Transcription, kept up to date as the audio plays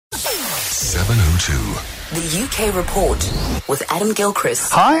702. The UK Report with Adam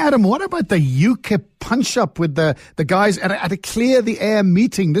Gilchrist. Hi, Adam. What about the UKIP punch-up with the guys at a Clear the Air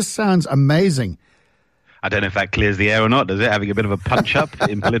meeting? This sounds amazing. I don't know if that clears the air or not, does it? Having a bit of a punch-up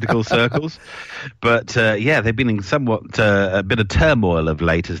in political circles. But, they've been in somewhat a bit of turmoil of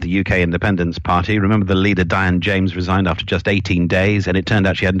late as the UK Independence Party. Remember the leader, Diane James, resigned after just 18 days, and it turned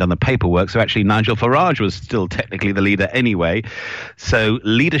out she hadn't done the paperwork, so actually Nigel Farage was still technically the leader anyway. So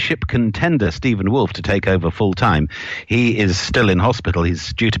leadership contender Stephen Wolfe to take over full-time. He is still in hospital.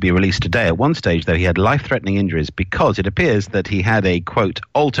 He's due to be released today. At one stage, though, he had life-threatening injuries because it appears that he had a, quote,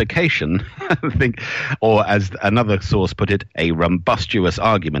 altercation, I think, or as another source put it, a rumbustious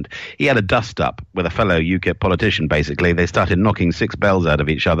argument. He had a dust-up with a fellow UKIP politician, basically. They started knocking six bells out of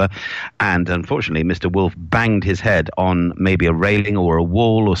each other, and unfortunately, Mr. Wolfe banged his head on maybe a railing or a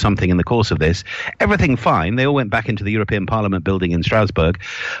wall or something in the course of this. Everything fine. They all went back into the European Parliament building in Strasbourg,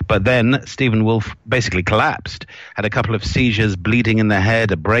 but then Stephen Wolfe basically collapsed, had a couple of seizures, bleeding in the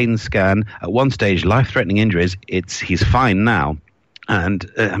head, a brain scan, at one stage, life-threatening injuries. He's fine now.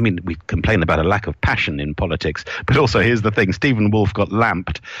 And, we complain about a lack of passion in politics, but also here's the thing. Stephen Wolfe got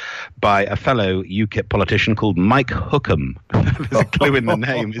lamped by a fellow UKIP politician called Mike Hookham. There's a clue in the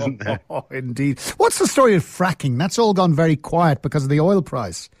name, isn't there? Oh, indeed. What's the story of fracking? That's all gone very quiet because of the oil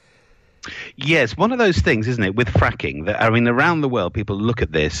price. Yes, one of those things, isn't it, with fracking, that, around the world people look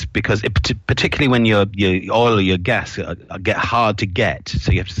at this because particularly when your oil or your gas get hard to get,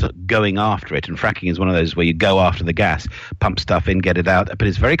 so you have to start going after it, and fracking is one of those where you go after the gas, pump stuff in, get it out, but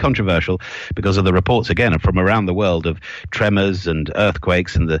it's very controversial because of the reports, again, from around the world of tremors and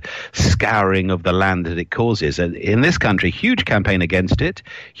earthquakes and the scouring of the land that it causes. And in this country, huge campaign against it,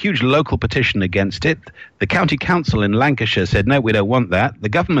 huge local petition against it. The county council in Lancashire said, no, we don't want that. The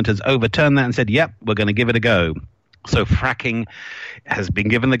government has overturned that and said, yep, we're going to give it a go. So fracking has been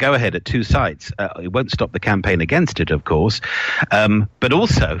given the go-ahead at two sites. It won't stop the campaign against it, of course. But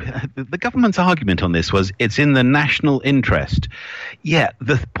also, the government's argument on this was it's in the national interest. Yeah,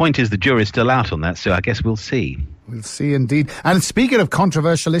 the point is the jury's still out on that, so I guess we'll see. We'll see indeed. And speaking of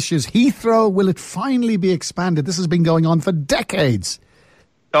controversial issues, Heathrow, will it finally be expanded? This has been going on for decades.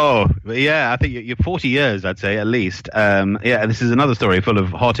 Oh, yeah, I think you're 40 years, I'd say, at least. This is another story full of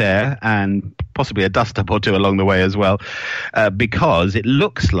hot air and possibly a dust-up or two along the way as well, because it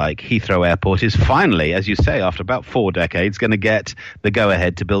looks like Heathrow Airport is finally, as you say, after about 4 decades, going to get the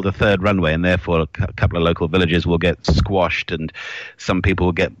go-ahead to build a third runway, and therefore a couple of local villages will get squashed and some people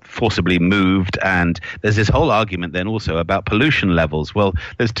will get forcibly moved. And there's this whole argument then also about pollution levels. Well,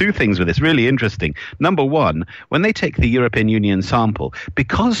 there's two things with this, really interesting. Number one, when they take the European Union sample,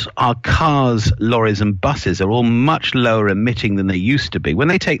 because our cars, lorries and buses are all much lower emitting than they used to be, when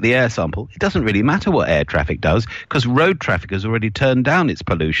they take the air sample, it doesn't really matter what air traffic does because road traffic has already turned down its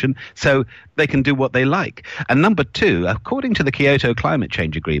pollution, so they can do what they like. And number two, according to the Kyoto Climate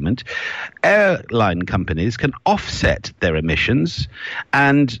Change Agreement, airline companies can offset their emissions,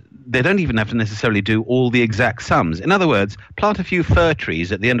 and they don't even have to necessarily do all the exact sums. In other words, plant a few fir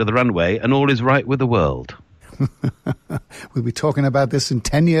trees at the end of the runway and all is right with the world. We'll be talking about this in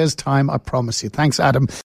 10 years' time, I promise you. Thanks, Adam.